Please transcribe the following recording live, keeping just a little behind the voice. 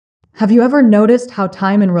Have you ever noticed how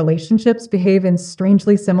time and relationships behave in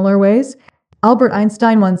strangely similar ways? Albert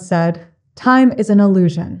Einstein once said, "Time is an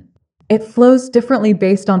illusion. It flows differently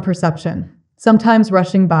based on perception, sometimes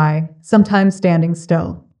rushing by, sometimes standing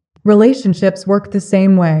still." Relationships work the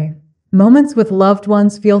same way. Moments with loved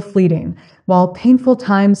ones feel fleeting, while painful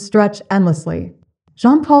times stretch endlessly.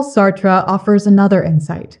 Jean-Paul Sartre offers another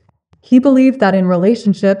insight. He believed that in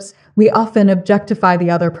relationships, we often objectify the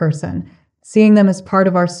other person, seeing them as part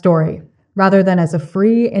of our story, rather than as a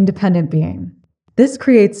free, independent being. This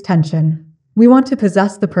creates tension. We want to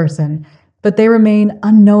possess the person, but they remain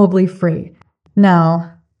unknowably free.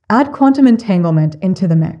 Now, add quantum entanglement into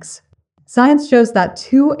the mix. Science shows that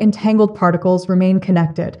two entangled particles remain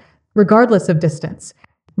connected, regardless of distance.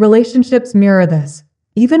 Relationships mirror this.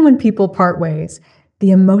 Even when people part ways, the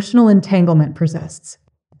emotional entanglement persists.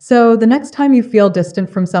 So, the next time you feel distant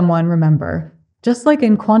from someone, remember, just like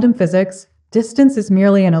in quantum physics, distance is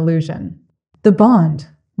merely an illusion. The bond,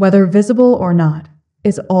 whether visible or not,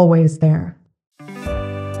 is always there.